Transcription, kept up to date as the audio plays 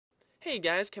Hey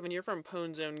guys, Kevin here from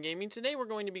Pwn Zone Gaming. Today we're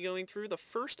going to be going through the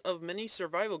first of many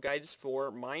survival guides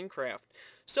for Minecraft.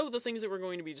 So the things that we're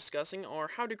going to be discussing are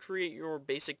how to create your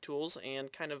basic tools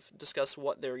and kind of discuss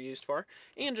what they're used for,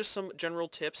 and just some general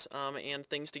tips and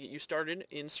things to get you started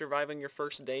in surviving your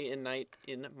first day and night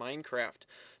in Minecraft.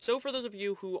 So for those of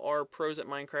you who are pros at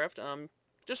Minecraft,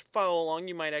 just follow along.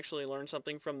 You might actually learn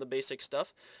something from the basic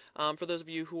stuff. For those of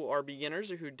you who are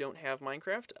beginners or who don't have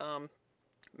Minecraft,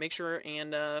 make sure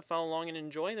and follow along and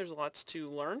enjoy. There's lots to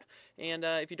learn, and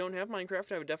if you don't have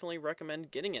Minecraft, I would definitely recommend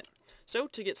getting it. So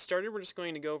to get started, we're just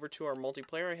going to go over to our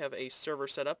multiplayer. I have a server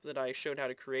set up that I showed how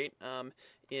to create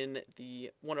in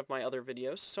one of my other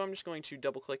videos. So I'm just going to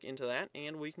double click into that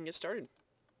and we can get started.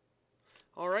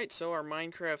 Alright, so our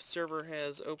Minecraft server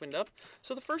has opened up.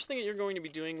 So the first thing that you're going to be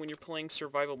doing when you're playing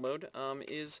survival mode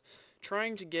is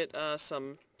trying to get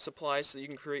some supplies so that you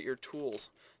can create your tools.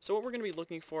 So what we're going to be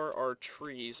looking for are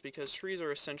trees, because trees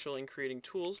are essential in creating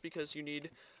tools because you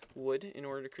need wood in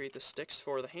order to create the sticks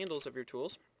for the handles of your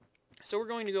tools. So we're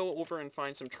going to go over and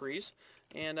find some trees,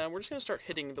 and we're just going to start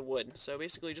hitting the wood. So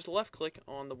basically just left click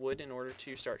on the wood in order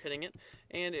to start hitting it,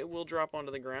 and it will drop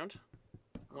onto the ground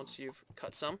once you've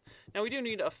cut some. Now we do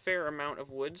need a fair amount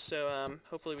of wood, so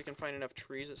hopefully we can find enough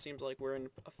trees. It seems like we're in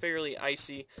a fairly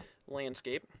icy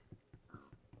landscape.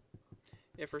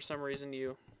 If for some reason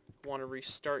you want to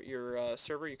restart your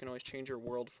server, you can always change your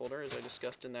world folder, as I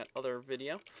discussed in that other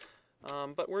video.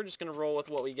 But we're just going to roll with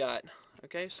what we got.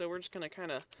 Okay, so we're just going to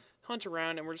kind of hunt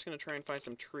around, and we're just going to try and find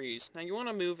some trees. Now you want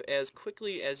to move as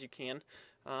quickly as you can.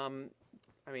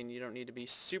 I mean, you don't need to be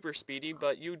super speedy,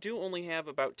 but you do only have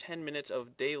about 10 minutes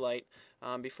of daylight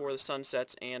before the sun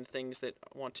sets, and things that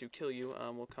want to kill you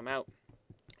will come out.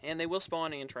 And they will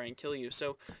spawn and try and kill you,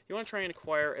 so you want to try and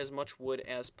acquire as much wood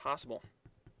as possible.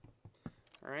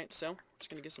 Alright, so we're just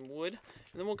going to get some wood,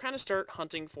 and then we'll kind of start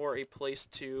hunting for a place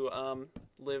to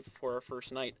live for our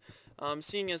first night.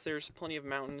 Seeing as there's plenty of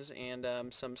mountains and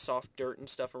some soft dirt and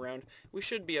stuff around, we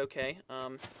should be okay.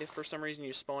 If for some reason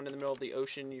you spawned in the middle of the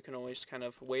ocean, you can always kind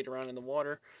of wade around in the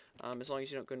water. As long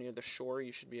as you don't go near the shore,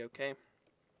 you should be okay.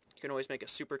 You can always make a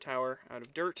super tower out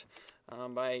of dirt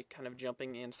by kind of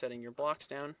jumping and setting your blocks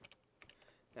down.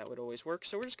 That would always work.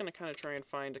 So we're just going to kind of try and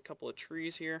find a couple of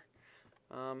trees here.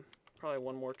 Probably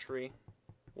one more tree.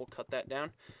 We'll cut that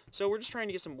down. So we're just trying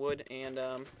to get some wood, and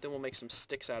then we'll make some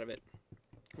sticks out of it.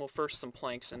 Well, first some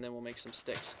planks, and then we'll make some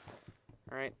sticks.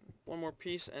 Alright, one more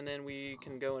piece, and then we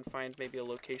can go and find maybe a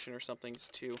location or something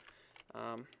to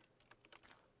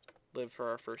live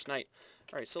for our first night.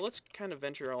 Alright, so let's kind of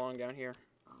venture along down here.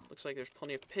 Looks like there's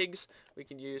plenty of pigs we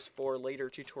can use for later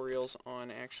tutorials on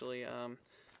actually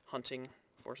hunting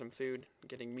for some food,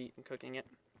 getting meat and cooking it.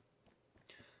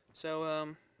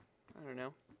 So, I don't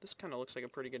know. This kind of looks like a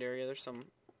pretty good area. There's some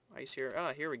ice here.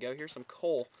 Ah, here we go. Here's some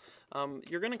coal.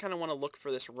 You're going to kind of want to look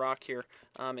for this rock here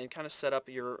and kind of set up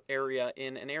your area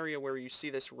in an area where you see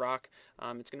this rock.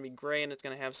 It's going to be gray and it's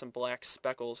going to have some black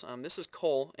speckles. This is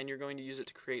coal, and you're going to use it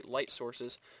to create light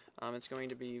sources. It's going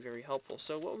to be very helpful.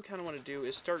 So what we kind of want to do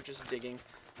is start just digging.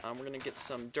 We're going to get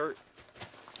some dirt.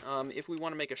 If we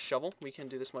want to make a shovel, we can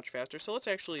do this much faster. So let's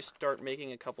actually start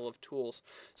making a couple of tools.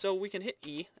 So we can hit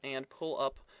E and pull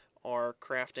up our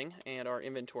crafting and our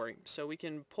inventory. So we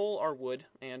can pull our wood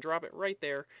and drop it right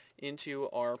there into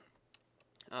our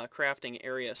crafting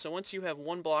area. So once you have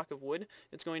one block of wood,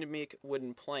 it's going to make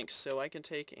wooden planks. So I can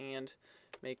take and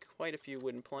make quite a few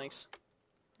wooden planks,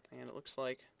 and it looks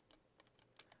like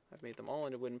I've made them all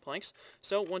into wooden planks.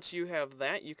 So once you have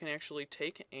that, you can actually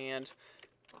take and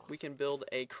we can build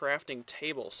a crafting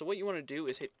table. So what you want to do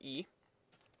is hit E,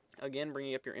 again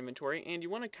bringing up your inventory, and you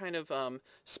want to kind of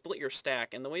split your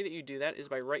stack, and the way that you do that is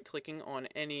by right clicking on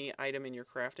any item in your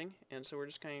crafting. And so we're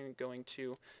just kind of going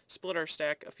to split our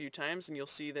stack a few times, and you'll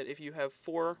see that if you have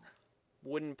 4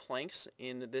 wooden planks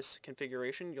in this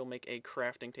configuration, you'll make a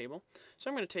crafting table. So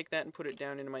I'm going to take that and put it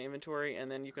down into my inventory, and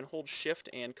then you can hold shift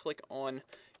and click on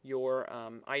your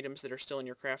items that are still in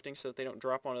your crafting so that they don't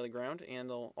drop onto the ground, and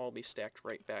they'll all be stacked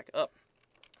right back up.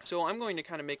 So I'm going to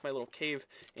kind of make my little cave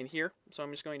in here. So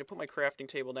I'm just going to put my crafting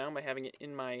table down by having it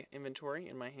in my inventory,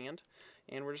 in my hand,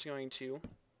 and we're just going to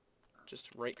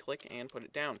just right click and put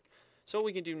it down. So what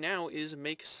we can do now is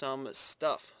make some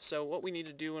stuff. So what we need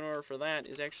to do in order for that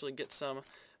is actually get some,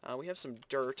 we have some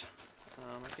dirt.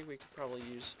 I think we could probably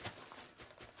use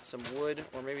some wood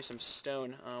or maybe some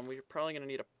stone. We're probably going to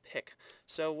need a pick.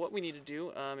 So what we need to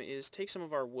do is take some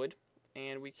of our wood,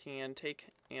 and we can take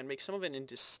and make some of it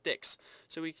into sticks.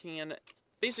 So we can,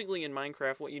 basically in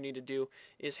Minecraft, what you need to do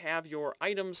is have your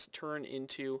items turn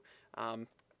into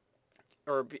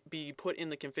or be put in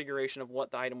the configuration of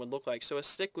what the item would look like. So a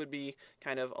stick would be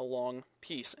kind of a long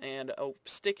piece, and a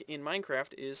stick in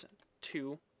Minecraft is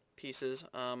two pieces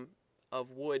of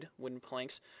wooden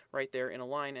planks right there in a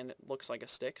line, and it looks like a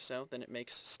stick, so then it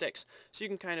makes sticks. So you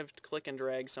can kind of click and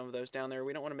drag some of those down there.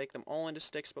 We don't want to make them all into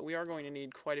sticks, but we are going to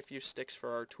need quite a few sticks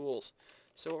for our tools.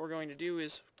 So what we're going to do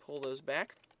is pull those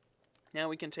back. Now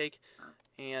we can take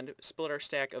and split our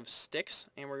stack of sticks,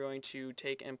 and we're going to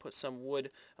take and put some wood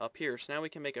up here. So now we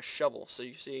can make a shovel. So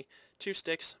you see two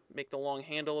sticks make the long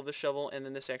handle of the shovel, and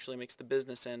then this actually makes the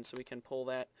business end, so we can pull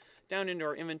that down into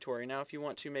our inventory. Now if you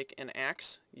want to make an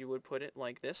axe, you would put it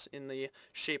like this in the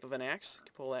shape of an axe. You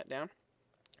can pull that down.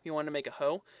 If you want to make a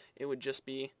hoe, it would just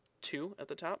be 2 at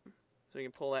the top, so you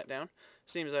can pull that down.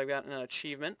 Seems I've gotten an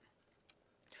achievement.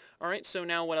 Alright, so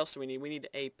now what else do we need? We need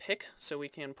a pick, so we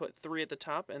can put 3 at the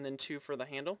top and then 2 for the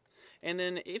handle. And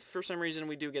then if for some reason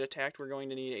we do get attacked, we're going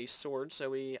to need a sword, so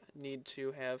we need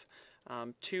to have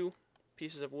 2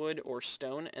 pieces of wood or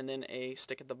stone and then a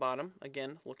stick at the bottom,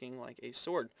 again looking like a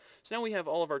sword. So now we have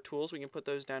all of our tools. We can put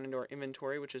those down into our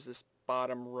inventory, which is this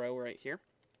bottom row right here.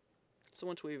 So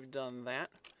once we've done that,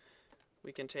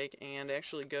 we can take and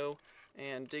actually go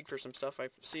and dig for some stuff. I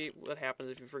see what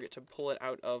happens if you forget to pull it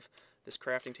out of this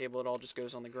crafting table. It all just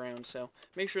goes on the ground, so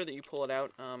make sure that you pull it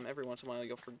out. Every once in a while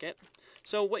you'll forget.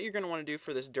 So what you're going to want to do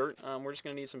for this dirt, we're just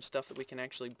going to need some stuff that we can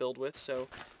actually build with. So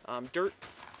dirt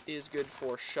is good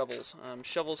for shovels.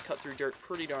 Shovels cut through dirt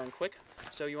pretty darn quick,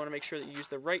 so you want to make sure that you use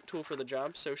the right tool for the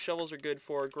job. So shovels are good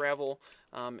for gravel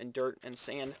and dirt and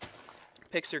sand.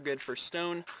 Picks are good for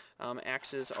stone.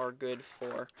 Axes are good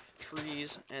for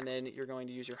trees, and then you're going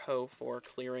to use your hoe for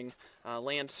clearing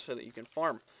land so that you can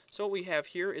farm. So what we have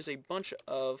here is a bunch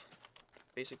of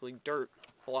basically dirt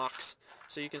blocks.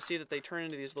 So you can see that they turn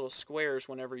into these little squares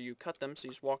whenever you cut them, so you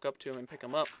just walk up to them and pick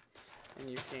them up, and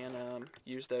you can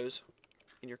use those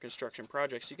in your construction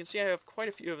projects. You can see I have quite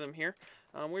a few of them here.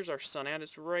 Where's our sun at?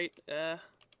 It's right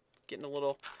getting a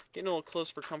little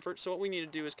close for comfort. So what we need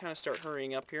to do is kind of start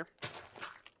hurrying up here.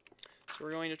 So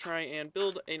we're going to try and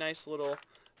build a nice little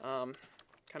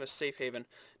kind of safe haven.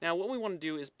 Now what we want to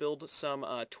do is build some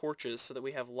torches so that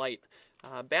we have light.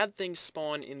 Bad things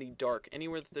spawn in the dark.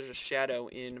 Anywhere that there's a shadow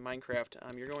in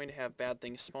Minecraft, you're going to have bad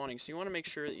things spawning. So you want to make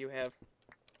sure that you have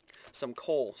some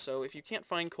coal. So if you can't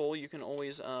find coal, you can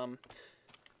always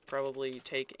probably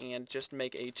take and just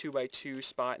make a 2x2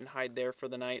 spot and hide there for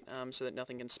the night so that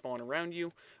nothing can spawn around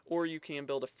you. Or you can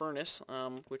build a furnace,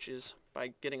 which is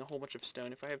by getting a whole bunch of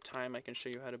stone. If I have time, I can show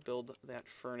you how to build that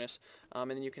furnace. And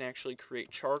then you can actually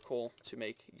create charcoal to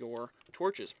make your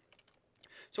torches.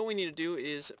 So what we need to do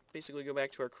is basically go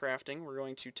back to our crafting. We're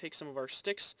going to take some of our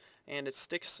sticks, and it's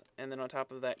sticks, and then on top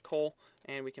of that coal,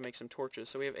 and we can make some torches.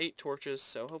 So we have 8 torches,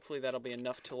 so hopefully that'll be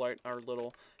enough to light our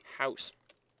little house.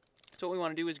 So what we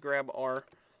want to do is grab our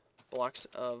blocks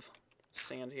of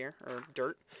sand here, or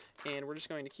dirt, and we're just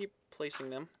going to keep placing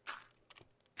them,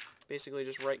 basically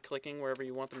just right-clicking wherever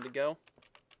you want them to go.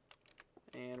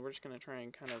 And we're just going to try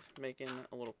and kind of make in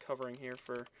a little covering here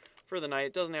for the night.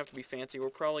 It doesn't have to be fancy. We're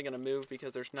probably going to move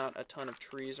because there's not a ton of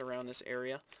trees around this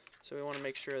area. So we want to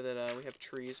make sure that we have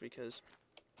trees, because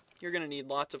you're going to need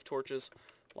lots of torches,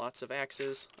 lots of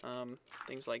axes,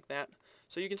 things like that.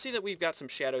 So you can see that we've got some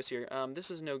shadows here.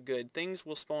 This is no good. Things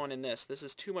will spawn in this. This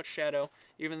is too much shadow.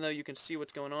 Even though you can see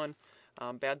what's going on,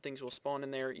 bad things will spawn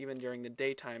in there even during the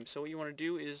daytime. So what you want to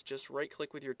do is just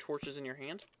right-click with your torches in your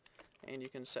hand, and you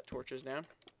can set torches down.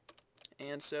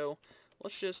 And so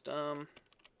let's just,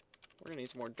 we're going to need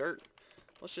some more dirt.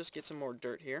 Let's just get some more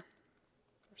dirt here.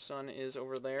 Our sun is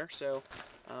over there, so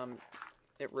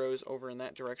it rose over in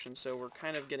that direction, so we're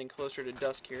kind of getting closer to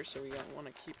dusk here, so we want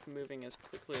to keep moving as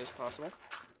quickly as possible.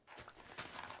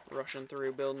 Rushing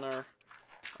through, building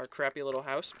our crappy little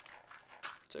house.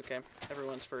 It's okay.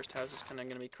 Everyone's first house is kind of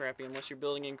going to be crappy unless you're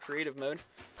building in creative mode,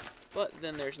 but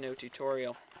then there's no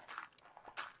tutorial.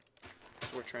 So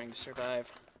we're trying to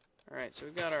survive. Alright, so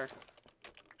we've got our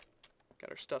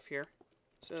stuff here.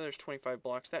 So there's 25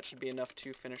 blocks. That should be enough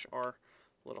to finish our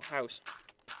little house.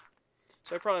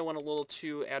 So I probably went a little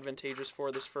too advantageous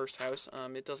for this first house.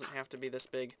 It doesn't have to be this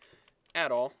big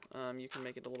at all. You can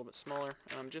make it a little bit smaller.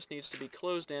 Just needs to be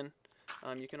closed in.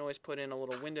 You can always put in a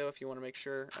little window if you want to make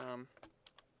sure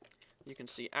you can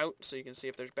see out, so you can see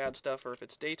if there's bad stuff or if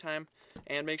it's daytime.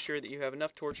 And make sure that you have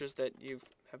enough torches that you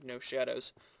have no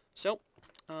shadows. So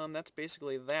that's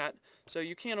basically that. So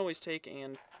you can always take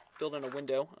and build in a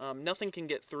window. Nothing can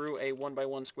get through a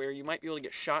 1x1 square. You might be able to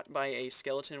get shot by a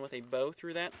skeleton with a bow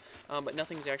through that, but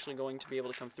nothing's actually going to be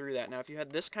able to come through that. Now if you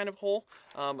had this kind of hole,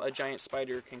 a giant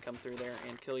spider can come through there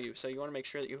and kill you. So you want to make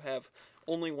sure that you have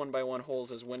only 1x1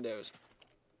 holes as windows.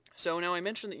 So now I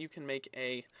mentioned that you can make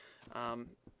a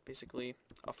basically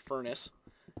a furnace,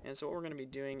 and so what we're going to be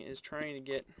doing is trying to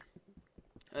get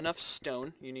enough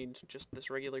stone. You need just this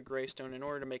regular gray stone in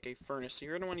order to make a furnace. So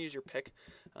you're going to want to use your pick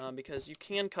because you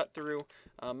can cut through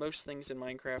most things in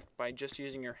Minecraft by just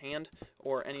using your hand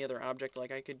or any other object.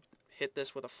 Like I could hit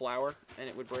this with a flower and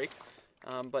it would break.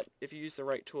 But if you use the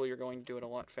right tool, you're going to do it a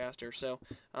lot faster. So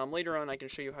later on I can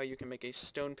show you how you can make a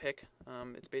stone pick.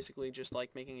 It's basically just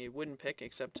like making a wooden pick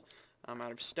except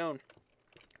out of stone,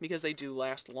 because they do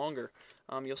last longer.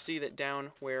 You'll see that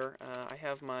down where I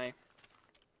have my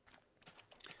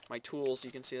tools,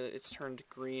 you can see that it's turned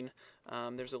green.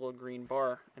 There's a little green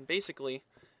bar, and basically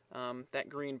that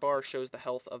green bar shows the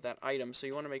health of that item. So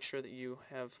you want to make sure that you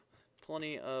have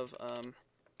plenty of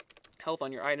health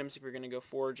on your items if you're going to go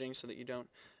foraging, so that you don't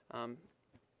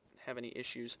have any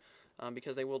issues,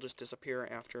 because they will just disappear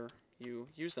after you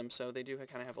use them. So they do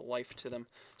kind of have a life to them.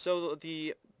 So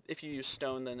if you use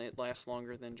stone, then it lasts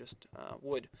longer than just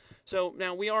wood. So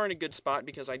now we are in a good spot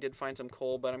because I did find some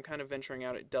coal, but I'm kind of venturing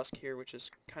out at dusk here, which is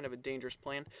kind of a dangerous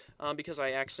plan because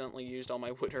I accidentally used all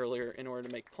my wood earlier in order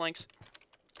to make planks.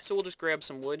 So we'll just grab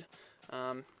some wood,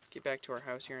 get back to our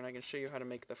house here, and I can show you how to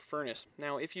make the furnace.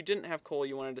 Now, if you didn't have coal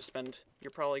you wanted to spend, you're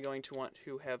probably going to want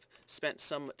to have spent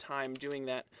some time doing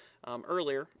that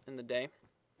earlier in the day,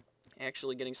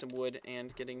 actually getting some wood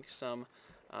and getting some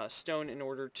stone in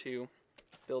order to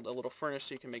build a little furnace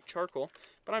so you can make charcoal.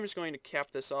 But I'm just going to cap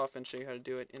this off and show you how to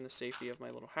do it in the safety of my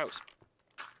little house.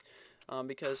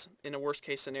 Because in a worst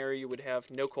case scenario you would have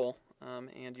no coal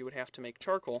and you would have to make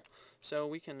charcoal. So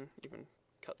we can even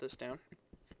cut this down.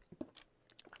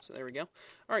 So there we go.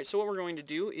 Alright, so what we're going to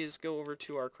do is go over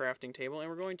to our crafting table and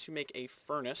we're going to make a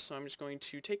furnace. So I'm just going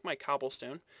to take my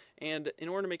cobblestone, and in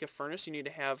order to make a furnace you need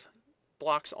to have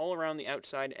blocks all around the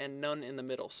outside and none in the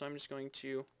middle. So I'm just going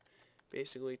to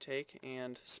basically take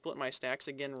and split my stacks,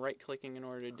 again right clicking in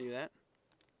order to do that,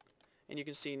 and you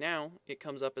can see now it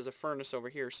comes up as a furnace over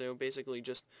here. So basically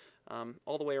just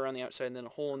all the way around the outside and then a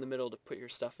hole in the middle to put your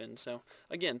stuff in. So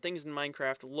again, things in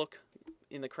Minecraft look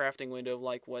in the crafting window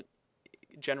like what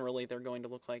generally they're going to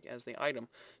look like as the item.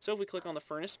 So if we click on the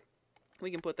furnace,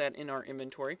 we can put that in our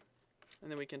inventory,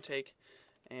 and then we can take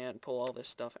and pull all this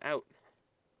stuff out.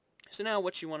 So now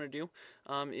what you want to do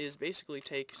is basically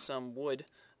take some wood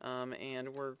and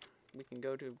we can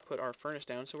go to put our furnace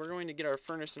down. So we're going to get our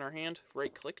furnace in our hand,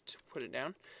 right click to put it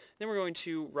down. Then we're going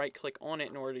to right click on it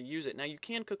in order to use it. Now you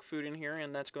can cook food in here,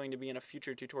 and that's going to be in a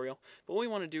future tutorial, but what we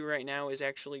want to do right now is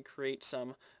actually create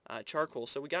some charcoal.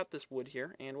 So we got this wood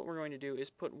here, and what we're going to do is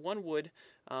put one wood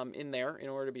in there in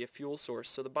order to be a fuel source.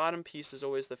 So the bottom piece is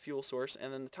always the fuel source,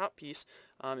 and then the top piece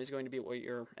is going to be what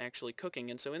you're actually cooking.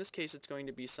 And so in this case it's going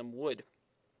to be some wood.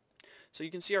 So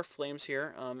you can see our flames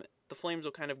here. The flames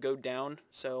will kind of go down,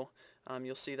 so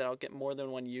you'll see that I'll get more than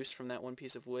one use from that one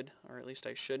piece of wood, or at least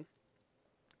I should.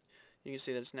 You can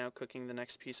see that it's now cooking the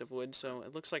next piece of wood, so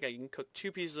it looks like I can cook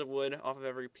 2 pieces of wood off of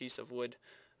every piece of wood.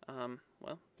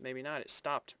 Well, maybe not. It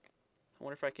stopped. I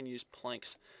wonder if I can use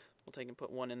planks. We'll take and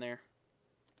put one in there.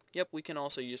 Yep, we can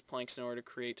also use planks in order to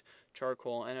create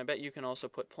charcoal, and I bet you can also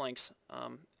put planks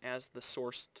as the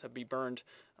source to be burned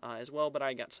as well, but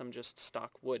I got some just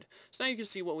stock wood. So now you can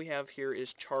see what we have here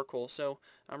is charcoal. So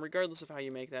regardless of how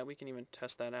you make that, we can even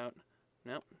test that out.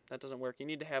 Nope, that doesn't work. You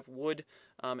need to have wood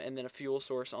and then a fuel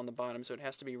source on the bottom, so it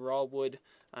has to be raw wood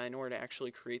in order to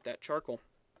actually create that charcoal.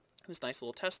 This nice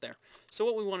little test there. So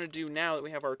what we want to do now that we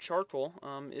have our charcoal,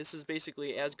 this is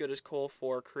basically as good as coal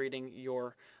for creating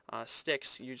your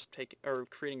sticks. You just or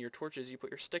creating your torches. You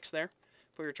put your sticks there,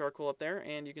 put your charcoal up there,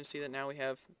 and you can see that now we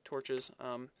have torches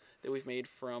that we've made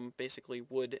from basically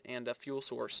wood and a fuel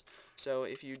source. So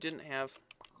if you didn't have,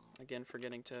 again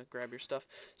forgetting to grab your stuff,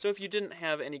 so if you didn't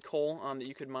have any coal that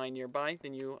you could mine nearby,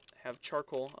 then you have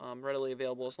charcoal readily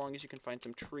available as long as you can find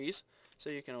some trees. So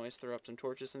you can always throw up some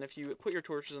torches, and if you put your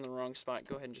torches in the wrong spot,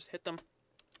 go ahead and just hit them.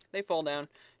 They fall down,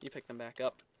 you pick them back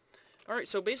up. Alright,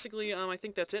 so basically I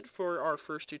think that's it for our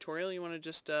first tutorial. You want to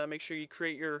just make sure you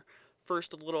create your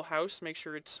first little house, make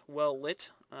sure it's well lit,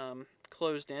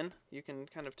 closed in. You can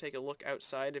kind of take a look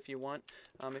outside if you want,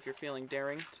 if you're feeling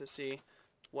daring to see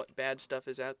what bad stuff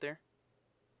is out there.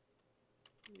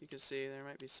 You can see there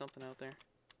might be something out there.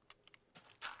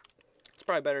 It's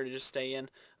probably better to just stay in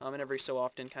and every so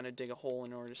often kind of dig a hole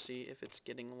in order to see if it's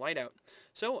getting light out.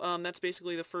 So that's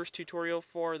basically the first tutorial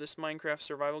for this Minecraft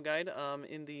survival guide.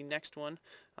 In the next one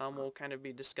we'll kind of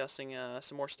be discussing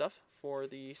some more stuff for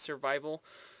the survival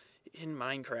in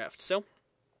Minecraft. So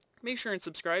make sure and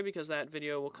subscribe because that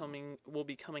video will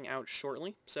be coming out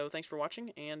shortly. So thanks for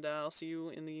watching, and I'll see you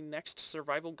in the next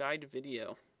survival guide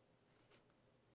video.